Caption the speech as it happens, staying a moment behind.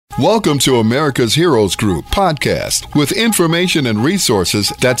Welcome to America's Heroes Group podcast with information and resources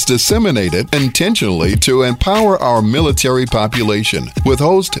that's disseminated intentionally to empower our military population with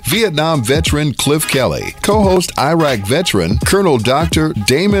host Vietnam veteran Cliff Kelly, co-host Iraq veteran Colonel Dr.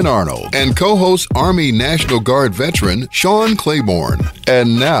 Damon Arnold, and co-host Army National Guard veteran Sean Claiborne.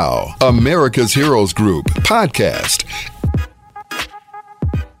 And now, America's Heroes Group podcast.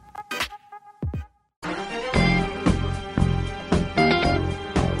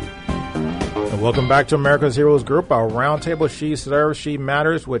 Welcome back to America's Heroes Group, our roundtable She Serves, She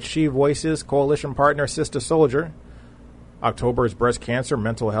Matters with She Voices coalition partner Sistah Soldier. October is Breast Cancer,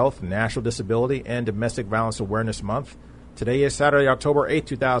 Mental Health, National Disability, and Domestic Violence Awareness Month. Today is Saturday, October 8,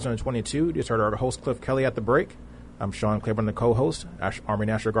 2022. You just heard our host Cliff Kelly at the break. I'm Sean Claiborne, the co-host, Army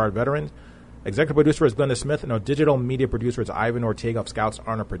National Guard veteran. Executive producer is Glenda Smith, and our digital media producer is Ivan Ortega of Scouts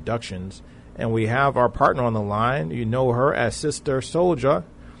Honor Productions. And we have our partner on the line. You know her as Sistah Soldier.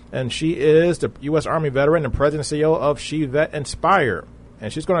 And she is the U.S. Army veteran and president and CEO of She Vet Inspire.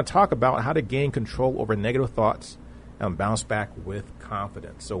 And she's going to talk about how to gain control over negative thoughts and bounce back with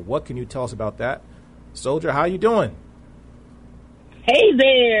confidence. So what can you tell us about that? Soldier, how you doing? Hey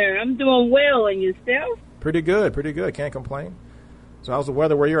there. I'm doing well. And yourself? Pretty good. Can't complain. So how's the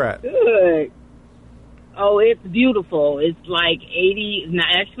weather where you're at? Good. Oh, it's beautiful. It's like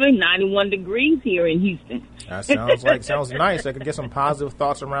 91 degrees here in Houston. That sounds nice. I could get some positive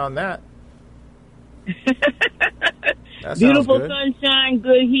thoughts around that. That beautiful good. Sunshine,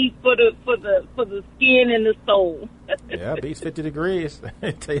 good heat for the skin and the soul. Yeah, beats 50 degrees.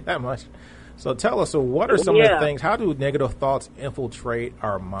 I tell you that much. So tell us, what are some of the things? How do negative thoughts infiltrate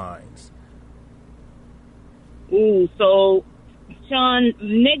our minds? So Sean,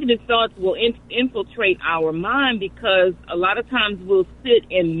 negative thoughts will infiltrate our mind because a lot of times we'll sit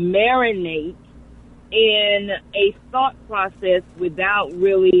and marinate in a thought process without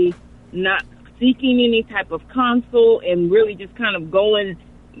really not seeking any type of counsel and really just kind of going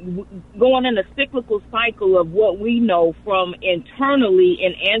in a cyclical cycle of what we know from internally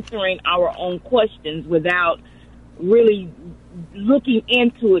and answering our own questions without really looking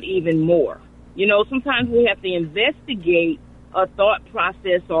into it even more. You know, sometimes we have to investigate a thought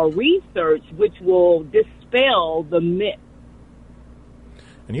process or research which will dispel the myth.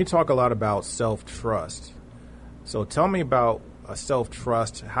 And you talk a lot about self-trust. So tell me about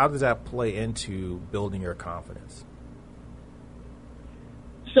self-trust. How does that play into building your confidence?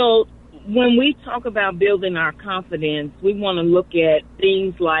 So when we talk about building our confidence, we want to look at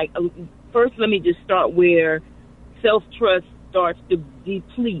things like, first let me just start where self-trust starts to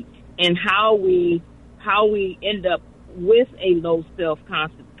deplete and how we end up with a low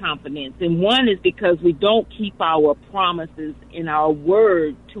self-confidence. And one is because we don't keep our promises and our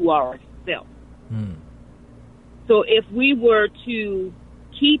word to ourselves. So if we were to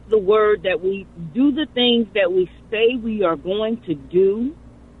keep the word that we do, the things that we say we are going to do,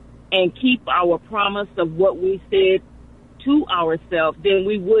 and keep our promise of what we said to ourselves, then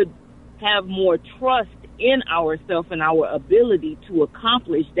we would have more trust in ourselves and our ability to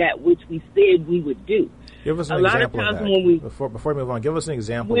accomplish that which we said we would do. Give us an example of that. Before we move on, give us an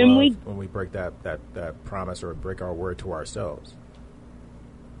example when we break that promise or break our word to ourselves.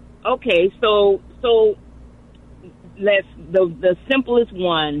 Okay, so let's the simplest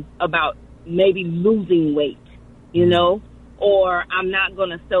one about maybe losing weight, you know, or I'm not going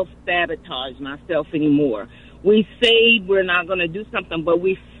to self-sabotage myself anymore. We say we're not going to do something, but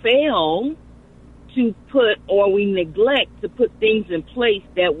we fail to put, or we neglect to put things in place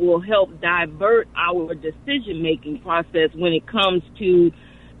that will help divert our decision-making process when it comes to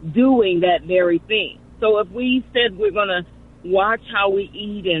doing that very thing. So if we said we're going to watch how we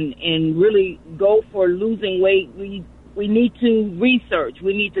eat and really go for losing weight, we need to research.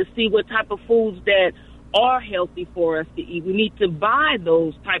 We need to see what type of foods that are healthy for us to eat. We need to buy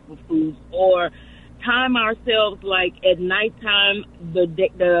those type of foods or time ourselves, like at nighttime,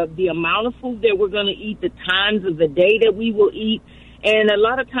 the amount of food that we're going to eat, the times of the day that we will eat. And a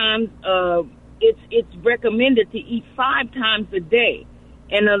lot of times it's recommended to eat 5 times a day.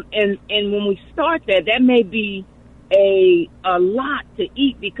 And when we start that may be a lot to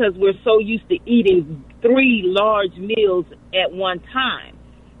eat because we're so used to eating 3 large meals at one time.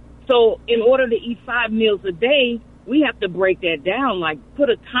 So in order to eat 5 meals a day, we have to break that down, like put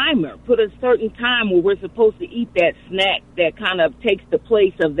a timer, put a certain time where we're supposed to eat that snack that kind of takes the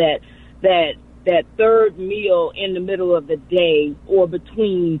place of that third meal in the middle of the day or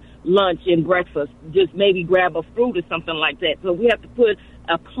between lunch and breakfast. Just maybe grab a fruit or something like that. So we have to put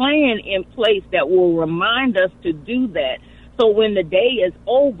a plan in place that will remind us to do that. So when the day is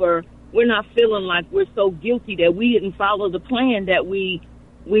over, we're not feeling like we're so guilty that we didn't follow the plan that we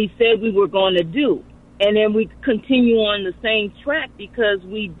we said we were going to do. And then we continue on the same track because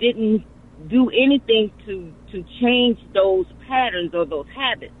we didn't do anything to change those patterns or those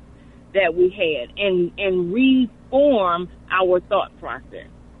habits that we had and reform our thought process.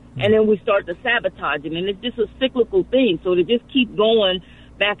 And then we start to sabotage it. And it's just a cyclical thing. So to just keep going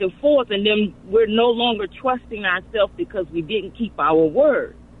back and forth, and then we're no longer trusting ourselves because we didn't keep our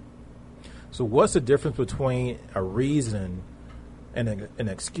word. So what's the difference between a reason and an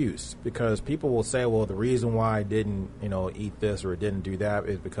excuse? Because people will say, well, the reason why I didn't, eat this or didn't do that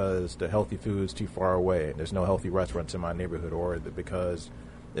is because the healthy food is too far away. There's no healthy restaurants in my neighborhood, or because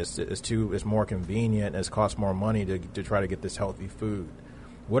it's more convenient and it costs more money to try to get this healthy food.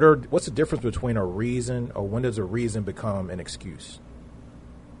 What's the difference between a reason, or when does a reason become an excuse?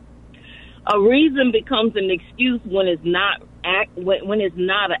 A reason becomes an excuse when it's not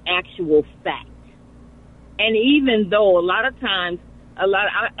an actual fact. And even though a lot of times,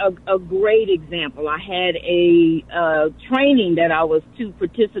 a great example, I had a training that I was to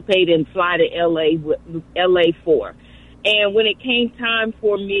participate in, fly to LA for. And when it came time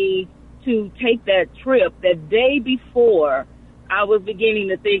for me to take that trip, the day before, I was beginning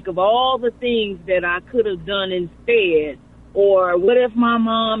to think of all the things that I could have done instead. Or what if my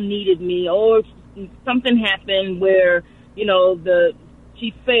mom needed me, or something happened where,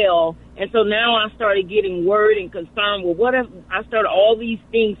 she fell. And so now I started getting worried and concerned. Well, what if all these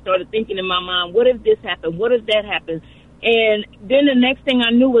things started thinking in my mind, what if this happened? What if that happened? And then the next thing I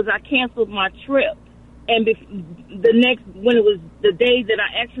knew was I canceled my trip. And when it was the day that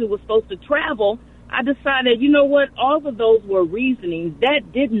I actually was supposed to travel, I decided, you know what, all of those were reasonings.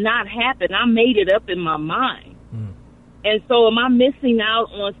 That did not happen. I made it up in my mind. And so am I missing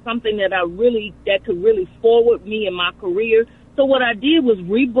out on something that could really forward me in my career? So what I did was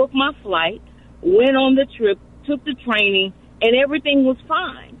rebook my flight, went on the trip, took the training, and everything was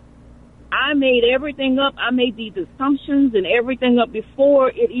fine. I made everything up. I made these assumptions and everything up before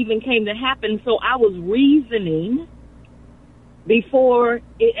it even came to happen. So I was reasoning before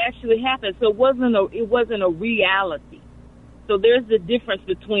it actually happened. So it wasn't a reality. So there's the difference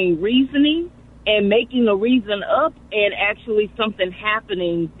between reasoning and making a reason up and actually something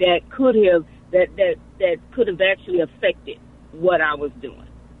happening that could have actually affected what I was doing.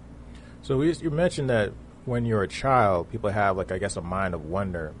 So you mentioned that when you're a child, people have a mind of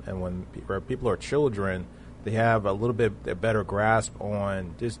wonder, and when people are children, they have a little bit a better grasp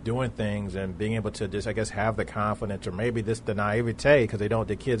on just doing things and being able to just have the confidence, or maybe the naivete, because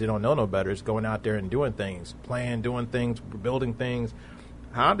the kids don't know no better. It's going out there and doing things, playing, doing things, building things.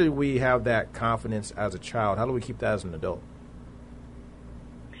 How do we have that confidence as a child? How do we keep that as an adult?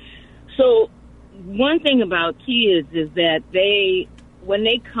 So one thing about kids is that when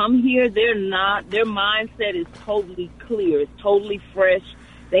they come here, their mindset is totally clear. It's totally fresh.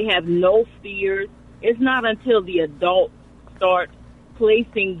 They have no fears. It's not until the adults start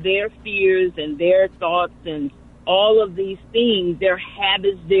placing their fears and their thoughts and all of these things, their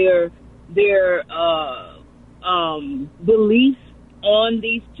habits, their beliefs on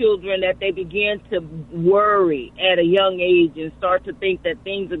these children, that they begin to worry at a young age and start to think that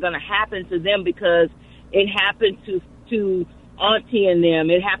things are going to happen to them because it happened to auntie and them,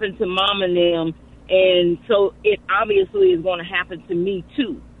 it happened to mom and them, and so it obviously is going to happen to me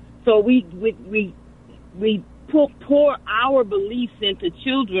too. So we pour our beliefs into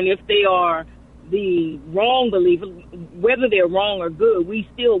children. If they are the wrong belief, whether they're wrong or good, we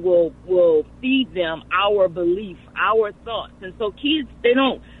still will feed them our belief, our thoughts. And so kids, they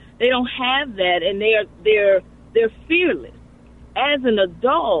don't have that, and they're fearless. As an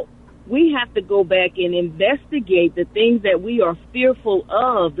adult, we have to go back and investigate the things that we are fearful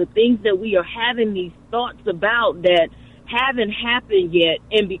of, the things that we are having these thoughts about that haven't happened yet.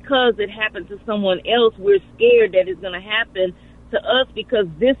 And because it happened to someone else, we're scared that it's going to happen to us because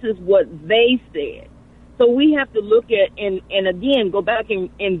this is what they said. So we have to look at and again, go back and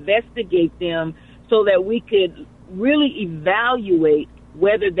investigate them so that we could really evaluate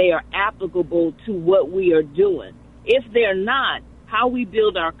whether they are applicable to what we are doing. If they're not, how we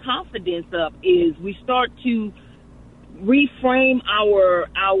build our confidence up is we start to reframe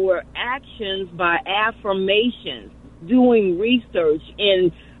our actions by affirmations, doing research,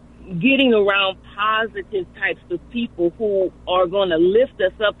 and getting around positive types of people who are going to lift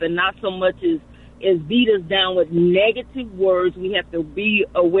us up and not so much as beat us down with negative words. We have to be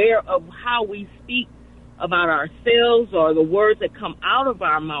aware of how we speak about ourselves or the words that come out of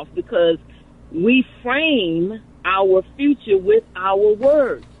our mouth, because we frame our future with our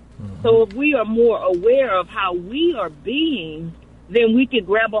words. Mm-hmm. So if we are more aware of how we are being, then we can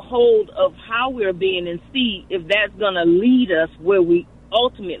grab a hold of how we're being and see if that's going to lead us where we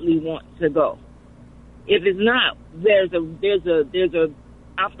ultimately want to go. If it's not, there's a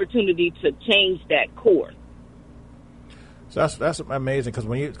opportunity to change that course. So that's amazing,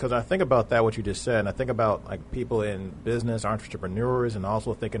 because I think about that, what you just said, and I think about like people in business, entrepreneurs, and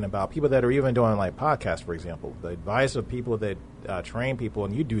also thinking about people that are even doing like podcasts, for example. The advice of people that train people,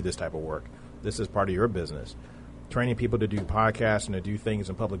 and you do this type of work. This is part of your business. Training people to do podcasts and to do things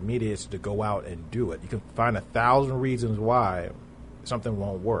in public media is to go out and do it. You can find 1,000 reasons why something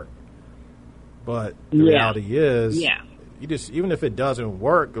won't work, but the reality is, you just, even if it doesn't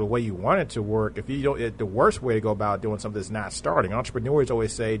work the way you want it to work, if you don't, the worst way to go about doing something is not starting. Entrepreneurs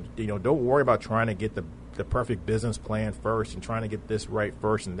always say, don't worry about trying to get the perfect business plan first and trying to get this right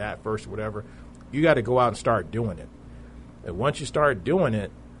first and that first, whatever. You got to go out and start doing it. And once you start doing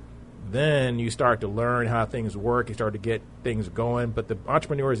it, then you start to learn how things work. You start to get things going. But the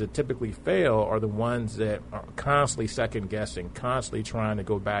entrepreneurs that typically fail are the ones that are constantly second guessing, constantly trying to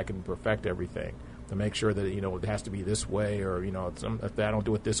go back and perfect everything to make sure that, it has to be this way, or, if I don't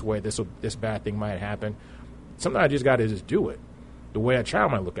do it this way, this bad thing might happen. Sometimes I just got to just do it the way a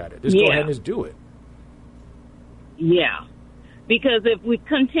child might look at it. Just go ahead and just do it. Yeah. Because if we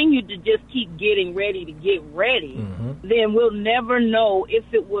continue to just keep getting ready to get ready, then we'll never know if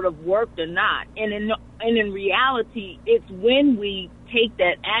it would have worked or not. And in reality, it's when we take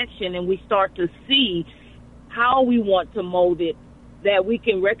that action and we start to see how we want to mold it that we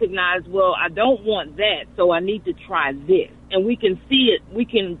can recognize, well, I don't want that, so I need to try this. And we can see it. We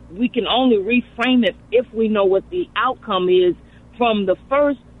can only reframe it if we know what the outcome is from the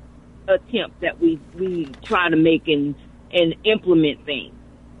first attempt that we try to make and implement things.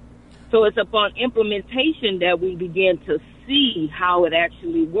 So it's upon implementation that we begin to see how it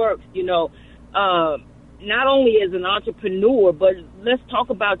actually works. Not only as an entrepreneur, but let's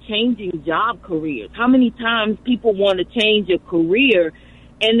talk about changing job careers. How many times people want to change a career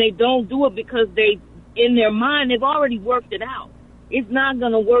and they don't do it because in their mind, they've already worked it out. It's not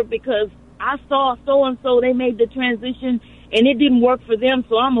going to work because I saw so-and-so, they made the transition and it didn't work for them,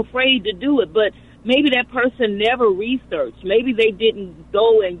 so I'm afraid to do it. But maybe that person never researched. Maybe they didn't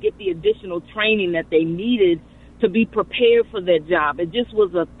go and get the additional training that they needed to be prepared for that job. It just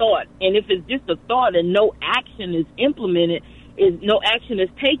was a thought. And if it's just a thought and no action is implemented, no action is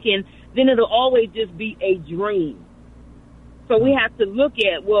taken, then it'll always just be a dream. So we have to look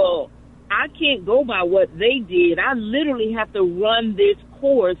at, well, I can't go by what they did. I literally have to run this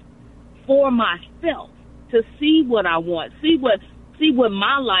course for myself to see what I want, see what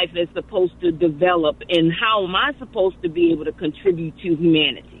my life is supposed to develop, and how am I supposed to be able to contribute to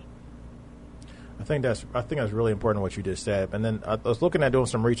humanity. I think that's really important what you just said. And then I was looking at doing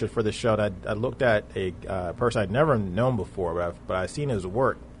some research for this show. And I looked at a person I'd never known before, but I've seen his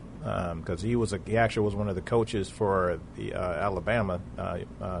work because he actually was one of the coaches for the Alabama,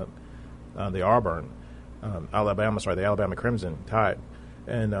 the Alabama Crimson Tide.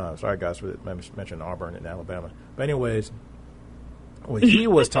 And sorry guys for mentioning Auburn and Alabama. But anyways, what he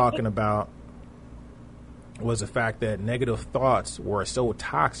was talking about was the fact that negative thoughts were so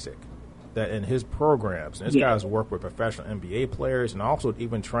toxic that in his programs, and this guy's worked with professional NBA players and also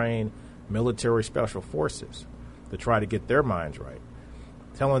even trained military special forces to try to get their minds right,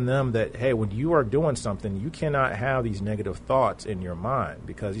 telling them that, hey, when you are doing something, you cannot have these negative thoughts in your mind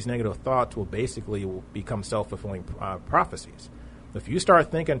because these negative thoughts will become self-fulfilling prophecies. If you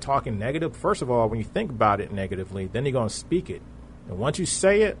start talking negative, first of all, when you think about it negatively, then you're going to speak it. And once you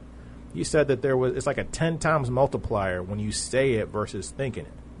say it, you said that it's like a 10 times multiplier when you say it versus thinking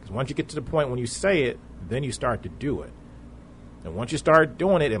it. Because once you get to the point when you say it, then you start to do it. And once you start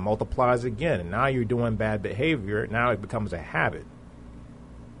doing it, it multiplies again. And now you're doing bad behavior. Now it becomes a habit.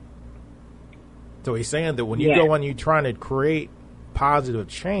 So he's saying that when you go and you're trying to create positive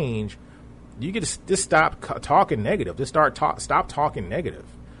change, you get to just stop talking negative. Just stop talking negative.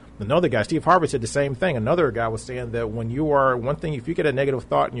 Another guy, Steve Harvey, said the same thing. Another guy was saying that if you get a negative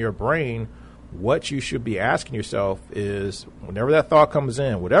thought in your brain, what you should be asking yourself is, whenever that thought comes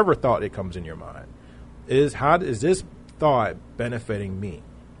in, whatever thought it comes in your mind, is how is this thought benefiting me?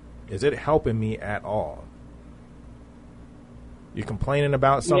 Is it helping me at all? You're complaining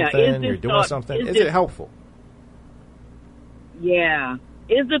about something, you're doing something. Is it helpful? Yeah.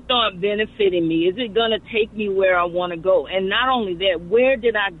 Is the thought benefiting me? Is it going to take me where I want to go? And not only that, where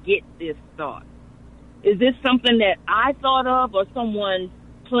did I get this thought? Is this something that I thought of, or someone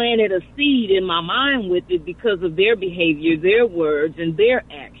planted a seed in my mind with it because of their behavior, their words, and their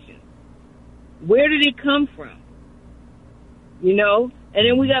actions? Where did it come from? And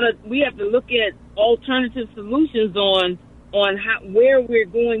then we have to look at alternative solutions on where we're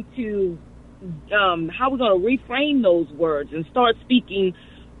going to how we're going to reframe those words and start speaking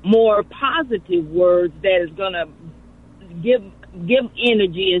more positive words that is going to give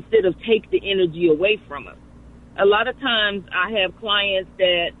energy instead of take the energy away from us. A lot of times I have clients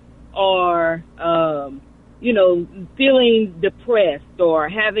that are, feeling depressed or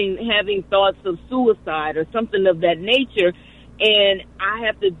having thoughts of suicide or something of that nature, and I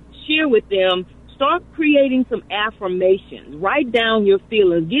have to share with them, start creating some affirmations. Write down your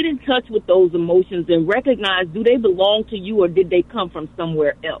feelings. Get in touch with those emotions and recognize, do they belong to you or did they come from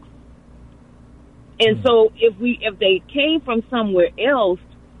somewhere else? And so if they came from somewhere else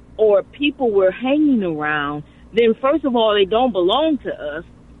or people we're hanging around, then first of all, they don't belong to us.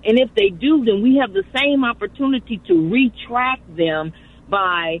 And if they do, then we have the same opportunity to retract them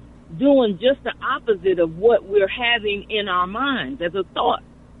by doing just the opposite of what we're having in our minds as a thought.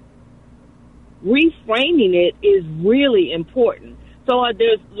 Reframing it is really important. So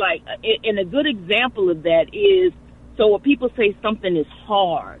there's and a good example of that is, so when people say something is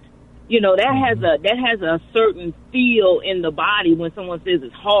hard, that has a certain feel in the body when someone says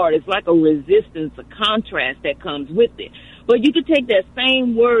it's hard. It's like a resistance, a contrast that comes with it. But you could take that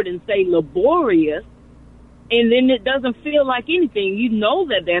same word and say laborious, and then it doesn't feel like anything. You know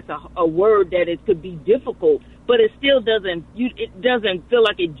that that's a word that it could be difficult, but it still doesn't feel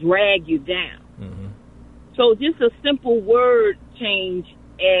like it drags you down. Mm-hmm. So just a simple word change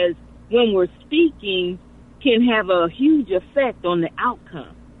as when we're speaking can have a huge effect on the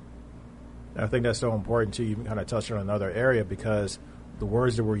outcome. I think that's so important, too. You kind of touched on another area because the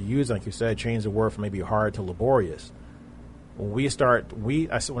words that we're using, like you said, change the word from maybe hard to laborious.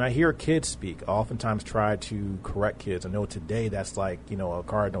 When I hear kids speak, I oftentimes try to correct kids. I know today that's like, a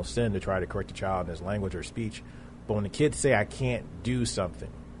cardinal sin to try to correct a child in his language or speech. But when the kids say, I can't do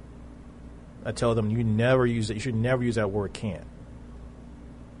something, I tell them you should never use that word can't.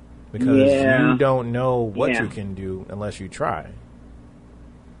 Because you don't know what you can do unless you try.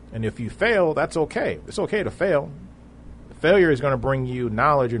 And if you fail, that's okay. It's okay to fail. Failure is going to bring you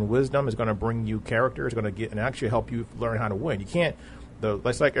knowledge and wisdom. It's going to bring you character. It's going to actually help you learn how to win. You can't,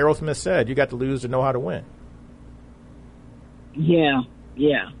 like Aerosmith said, you got to lose to know how to win. Yeah.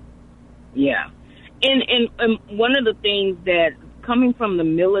 And one of the things that coming from the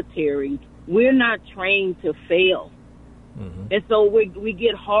military, we're not trained to fail. Mm-hmm. And so we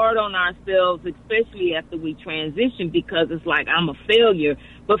get hard on ourselves, especially after we transition, because it's like, I'm a failure.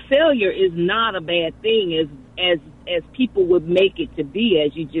 But failure is not a bad thing as people would make it to be,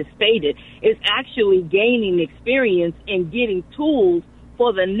 as you just stated. It's actually gaining experience and getting tools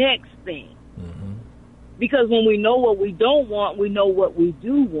for the next thing. Mm-hmm. Because when we know what we don't want, we know what we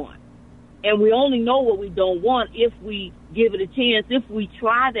do want. And we only know what we don't want if we give it a chance. If we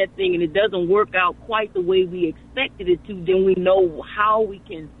try that thing and it doesn't work out quite the way we expected it to, then we know how we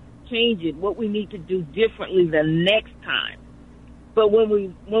can change it, what we need to do differently the next time. But when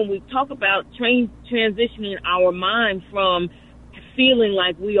we talk about transitioning our mind from feeling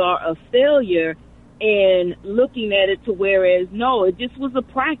like we are a failure and looking at it to whereas, no, it just was a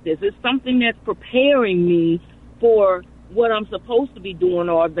practice. It's something that's preparing me for what I'm supposed to be doing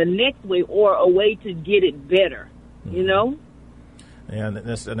or the next way or a way to get it better, And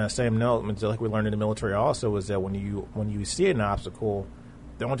on that same note, like we learned in the military also, is that when you see an obstacle,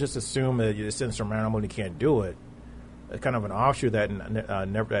 don't just assume that it's insurmountable and you can't do it. It's kind of an offshoot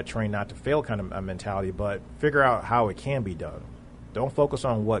that train not to fail kind of a mentality, but figure out how it can be done. Don't focus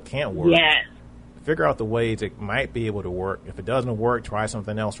on what can't work. Yes. Figure out the ways it might be able to work. If it doesn't work, try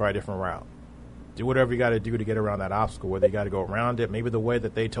something else, try a different route. Do whatever you got to do to get around that obstacle, whether you got to go around it. Maybe the way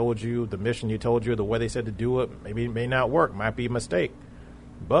that they told you, the mission you told you, the way they said to do it, maybe it may not work, might be a mistake.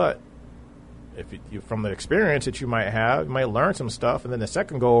 But if you from the experience that you might have, you might learn some stuff, and then the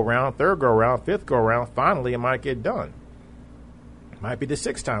second go around, third go around, fifth go around, finally it might get done. It might be the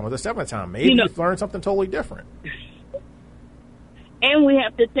sixth time or the seventh time. Maybe you've learned something totally different. And we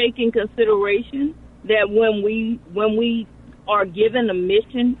have to take in consideration that when we are given a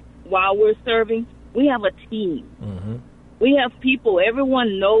mission while we're serving, we have a team. Mm-hmm. We have people.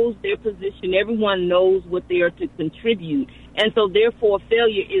 Everyone knows their position. Everyone knows what they are to contribute. And so, therefore,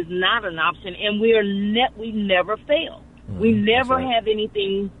 failure is not an option. And we never fail. Mm-hmm. We never have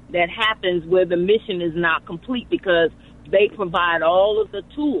anything that happens where the mission is not complete because they provide all of the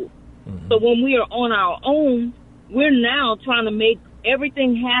tools. Mm-hmm. So when we are on our own, we're now trying to make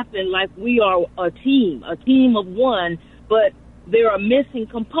everything happen like we are a team of one, but there are missing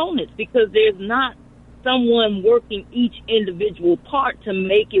components because there's not someone working each individual part to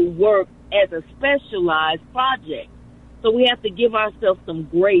make it work as a specialized project. So we have to give ourselves some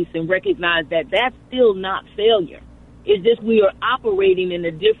grace and recognize that that's still not failure. It's just we are operating in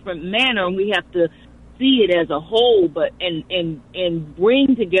a different manner, and we have to see it as a whole, but and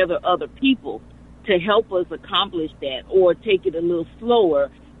bring together other people to help us accomplish that, or take it a little slower,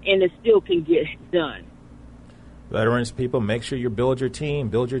 and it still can get done. Veterans, people, make sure you build your team,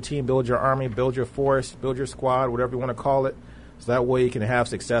 build your army, build your force, build your squad, whatever you want to call it. So that way you can have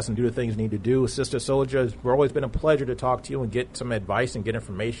success and do the things you need to do. Sister Soldier, it's always been a pleasure to talk to you and get some advice and get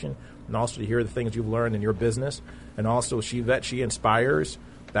information, and also to hear the things you've learned in your business. And also, She Inspires.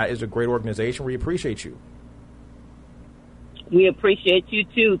 That is a great organization. We appreciate you. We appreciate you,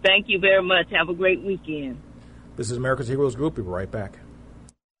 too. Thank you very much. Have a great weekend. This is America's Heroes Group. We'll be right back.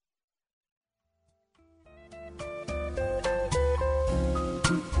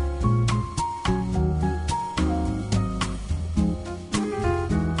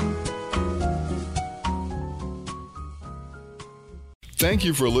 Thank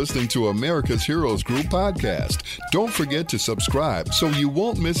you for listening to America's Heroes Group podcast. Don't forget to subscribe so you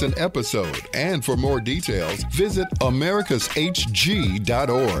won't miss an episode. And for more details, visit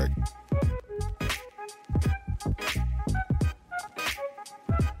americashg.org.